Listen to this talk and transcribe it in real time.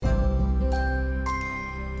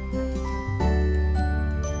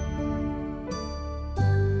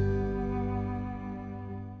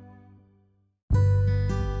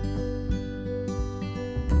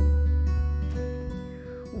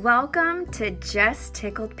Welcome to Just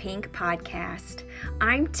Tickled Pink podcast.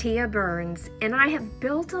 I'm Tia Burns, and I have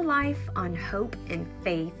built a life on hope and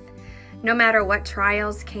faith. No matter what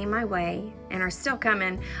trials came my way and are still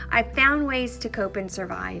coming, I've found ways to cope and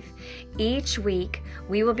survive. Each week,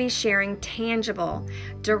 we will be sharing tangible,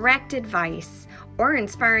 direct advice or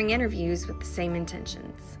inspiring interviews with the same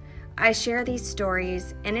intentions. I share these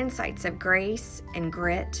stories and insights of grace and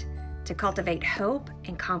grit to cultivate hope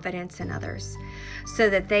and confidence in others so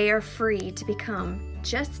that they are free to become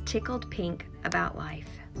just tickled pink about life.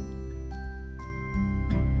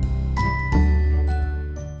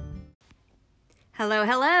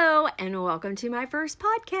 Hello, and welcome to my first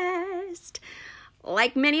podcast.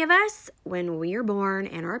 Like many of us, when we are born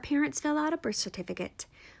and our parents fill out a birth certificate,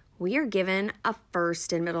 we are given a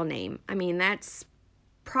first and middle name. I mean, that's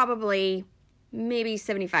probably maybe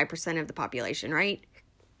 75% of the population, right?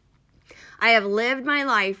 I have lived my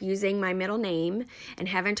life using my middle name and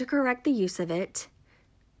having to correct the use of it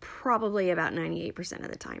probably about 98% of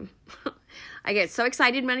the time. I get so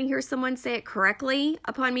excited when I hear someone say it correctly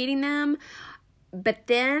upon meeting them, but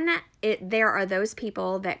then there are those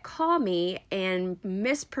people that call me and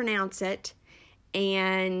mispronounce it,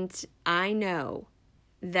 and I know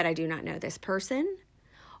that I do not know this person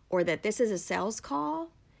or that this is a sales call,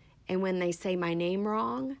 and when they say my name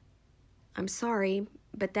wrong, I'm sorry,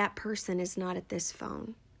 but that person is not at this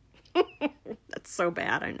phone. That's so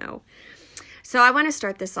bad, I know. So I want to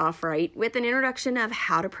start this off right with an introduction of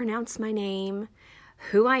how to pronounce my name,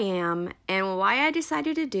 who I am, and why I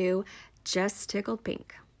decided to do Just Tickled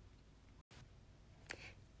Pink.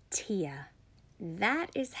 Tia. That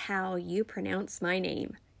is how you pronounce my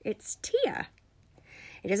name. It's Tia.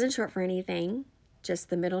 It isn't short for anything, just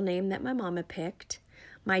the middle name that my mama picked.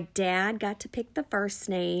 My dad got to pick the first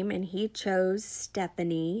name, and he chose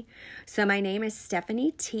Stephanie. So my name is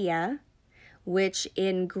Stephanie Tia, which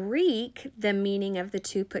in Greek, the meaning of the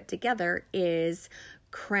two put together is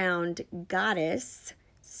crowned goddess.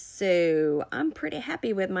 So I'm pretty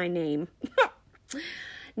happy with my name.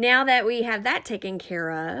 Now that we have that taken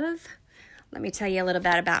care of, let me tell you a little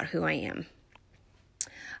bit about who I am.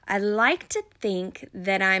 I like to think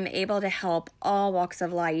that I'm able to help all walks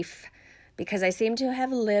of life because I seem to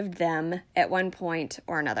have lived them at one point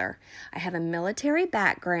or another. I have a military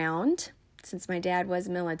background since my dad was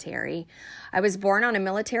military. I was born on a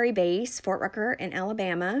military base, Fort Rucker in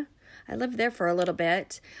Alabama. I lived there for a little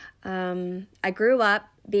bit. I grew up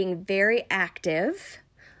being very active,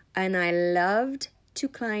 and I loved to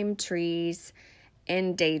climb trees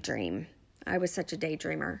and daydream. I was such a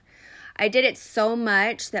daydreamer. I did it so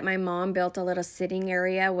much that my mom built a little sitting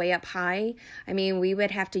area way up high. I mean, we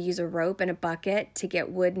would have to use a rope and a bucket to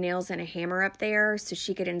get wood nails and a hammer up there so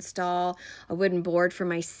she could install a wooden board for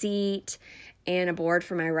my seat and a board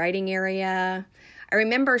for my writing area. I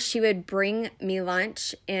remember she would bring me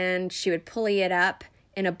lunch and she would pulley it up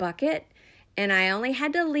in a bucket, and I only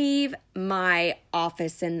had to leave my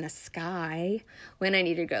office in the sky when I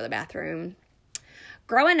needed to go to the bathroom.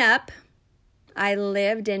 Growing up, I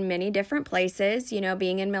lived in many different places,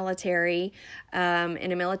 being in military,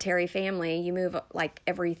 in a military family, you move like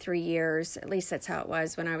every 3 years. At least that's how it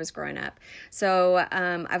was when I was growing up. So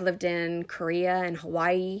I've lived in Korea and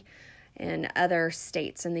Hawaii and other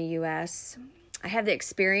states in the U.S. I have the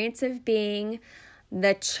experience of being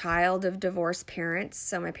the child of divorced parents.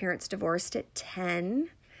 So my parents divorced at 10.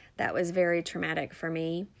 That was very traumatic for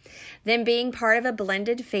me. Then being part of a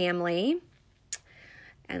blended family.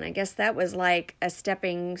 And I guess that was like a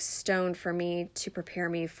stepping stone for me to prepare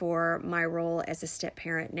me for my role as a step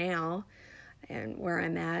parent now and where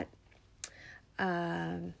I'm at.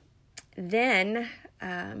 Then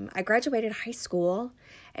I graduated high school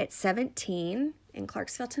at 17 in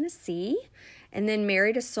Clarksville, Tennessee, and then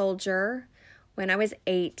married a soldier when I was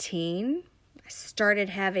 18. I started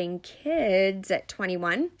having kids at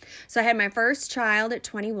 21. So I had my first child at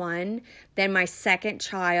 21, then my second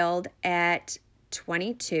child at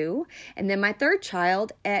 22, and then my third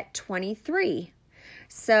child at 23.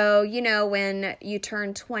 So, when you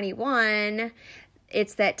turn 21,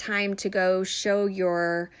 it's that time to go show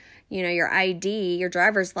your ID, your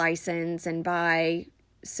driver's license, and buy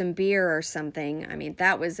some beer or something. I mean,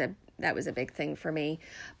 that was a big thing for me.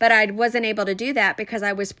 But I wasn't able to do that because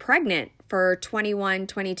I was pregnant for 21,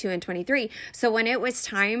 22, and 23. So when it was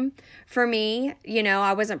time for me,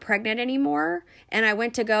 I wasn't pregnant anymore, and I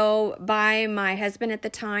went to go buy my husband at the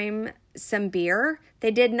time some beer.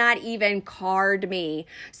 They did not even card me.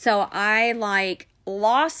 So I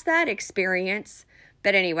lost that experience.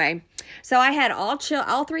 But anyway, so I had all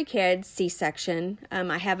 3 kids C-section.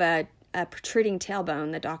 I have a a protruding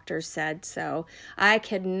tailbone, the doctors said. So I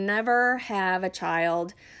could never have a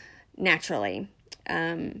child naturally.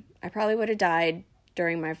 I probably would have died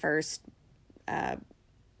during my first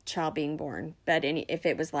child being born, but if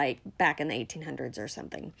it was like back in the 1800s or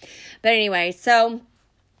something. But anyway, so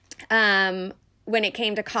when it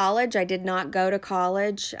came to college, I did not go to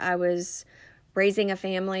college. I was raising a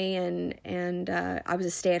family, and I was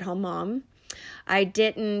a stay-at-home mom. I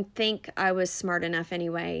didn't think I was smart enough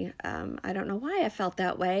anyway. I don't know why I felt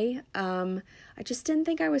that way. I just didn't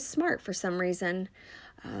think I was smart for some reason.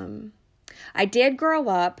 I did grow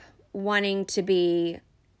up wanting to be,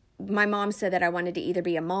 my mom said that I wanted to either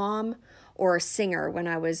be a mom or a singer when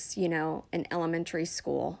I was, in elementary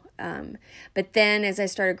school. But then as I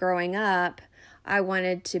started growing up, I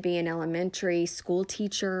wanted to be an elementary school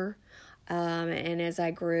teacher. And as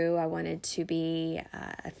I grew, I wanted to be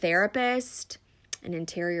a therapist, an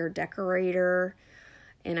interior decorator,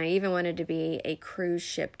 and I even wanted to be a cruise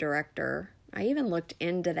ship director. I even looked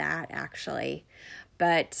into that, actually,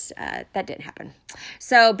 but that didn't happen.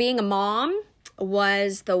 So being a mom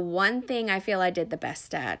was the one thing I feel I did the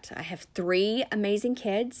best at. I have 3 amazing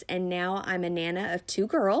kids, and now I'm a nana of 2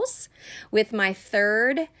 girls, with my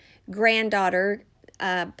 3rd granddaughter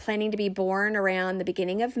planning to be born around the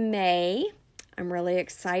beginning of May. I'm really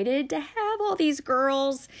excited to have all these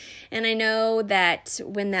girls, and I know that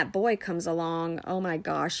when that boy comes along, oh my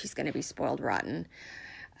gosh, he's going to be spoiled rotten.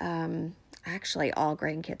 Actually, all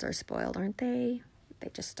grandkids are spoiled, aren't they? They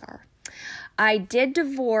just are. I did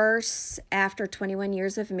divorce after 21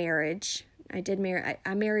 years of marriage. I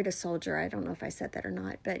married a soldier. I don't know if I said that or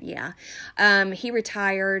not, but yeah. He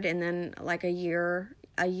retired, and then like a year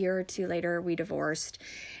or 2 later, we divorced.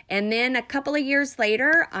 And then a couple of years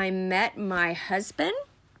later, I met my husband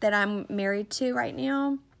that I'm married to right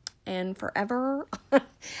now and forever.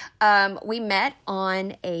 We met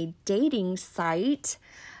on a dating site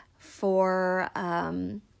for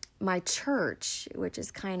my church, which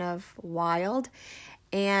is kind of wild.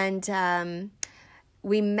 And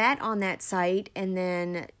we met on that site, and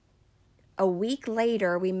then a week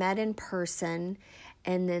later, we met in person,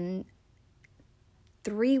 and then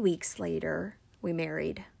 3 weeks later, we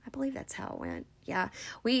married. I believe that's how it went. Yeah,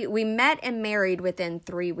 we met and married within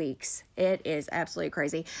 3 weeks. It is absolutely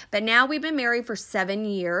crazy. But now we've been married for 7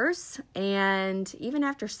 years, and even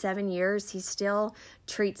after 7 years, he still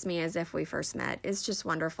treats me as if we first met. It's just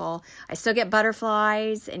wonderful. I still get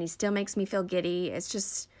butterflies, and he still makes me feel giddy. It's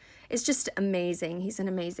just amazing. He's an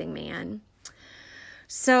amazing man.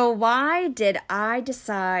 So why did I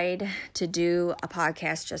decide to do a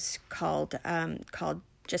podcast just called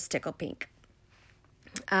Just Tickle Pink?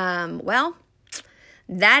 Well,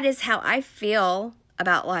 that is how I feel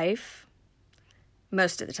about life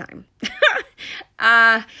most of the time.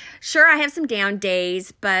 Sure, I have some down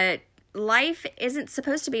days, but life isn't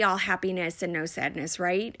supposed to be all happiness and no sadness,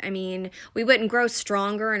 right? I mean, we wouldn't grow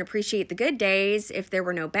stronger and appreciate the good days if there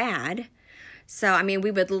were no bad. So, I mean,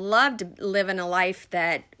 we would love to live in a life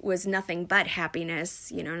that was nothing but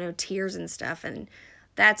happiness, no tears and stuff. And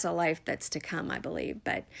that's a life that's to come, I believe.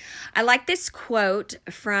 But I like this quote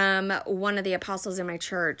from one of the apostles in my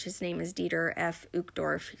church. His name is Dieter F.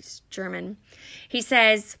 Uchtdorf. He's German. He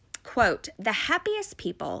says, quote, "The happiest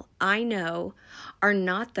people I know are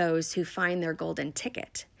not those who find their golden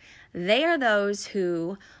ticket. They are those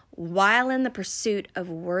who, while in the pursuit of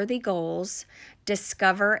worthy goals,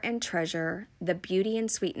 discover and treasure the beauty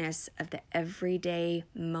and sweetness of the everyday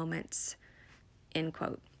moments," end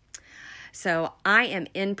quote. So I am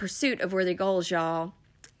in pursuit of worthy goals, y'all.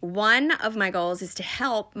 One of my goals is to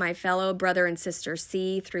help my fellow brother and sister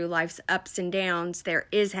see through life's ups and downs there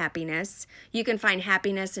is happiness. You can find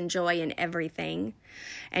happiness and joy in everything.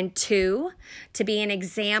 And 2, to be an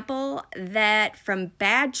example that from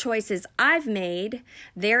bad choices I've made,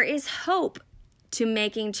 there is hope to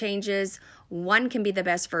making changes. One can be the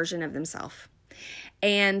best version of themselves.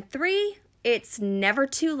 And 3, it's never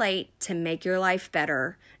too late to make your life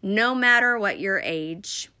better, no matter what your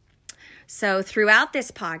age. So throughout this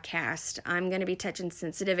podcast, I'm going to be touching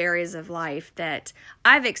sensitive areas of life that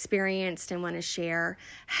I've experienced and want to share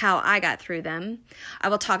how I got through them. I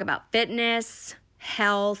will talk about fitness,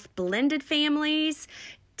 health, blended families,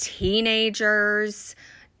 teenagers,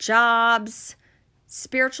 jobs,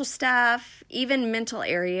 spiritual stuff, even mental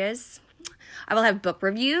areas. I will have book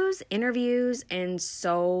reviews, interviews, and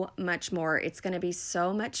so much more. It's going to be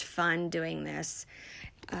so much fun doing this.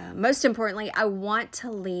 Most importantly, I want to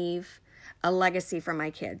leave a legacy for my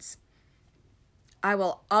kids. I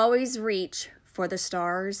will always reach for the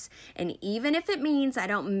stars, and even if it means I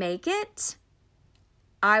don't make it,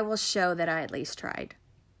 I will show that I at least tried.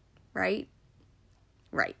 Right?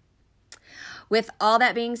 Right. With all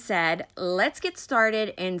that being said, let's get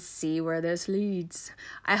started and see where this leads.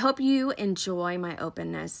 I hope you enjoy my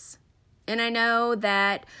openness. And I know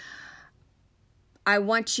that I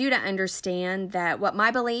want you to understand that what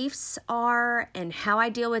my beliefs are and how I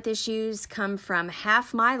deal with issues come from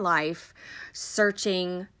half my life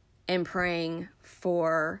searching and praying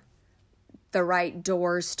for the right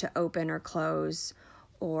doors to open or close,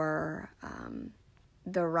 or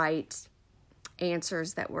the right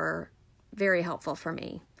answers that were very helpful for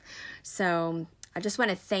me. So I just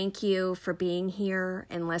want to thank you for being here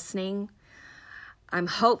and listening. I'm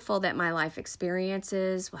hopeful that my life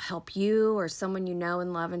experiences will help you or someone you know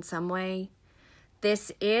and love in some way.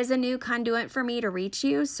 This is a new conduit for me to reach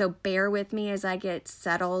you, so bear with me as I get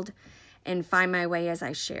settled and find my way as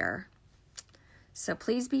I share. So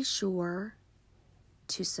please be sure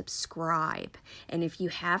to subscribe. And if you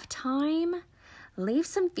have time, leave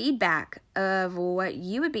some feedback of what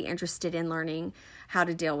you would be interested in learning how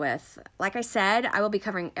to deal with. Like I said, I will be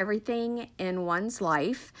covering everything in one's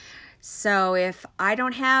life. So if I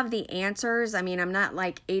don't have the answers, I'm not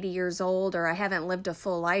like 80 years old or I haven't lived a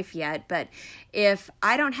full life yet, but if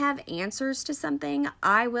I don't have answers to something,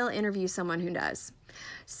 I will interview someone who does.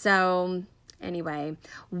 So anyway,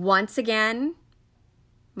 once again,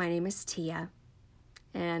 my name is Tia,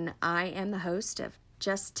 and I am the host of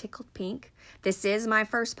Just Tickled Pink. This is my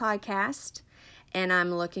first podcast, and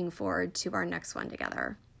I'm looking forward to our next one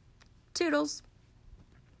together. Toodles.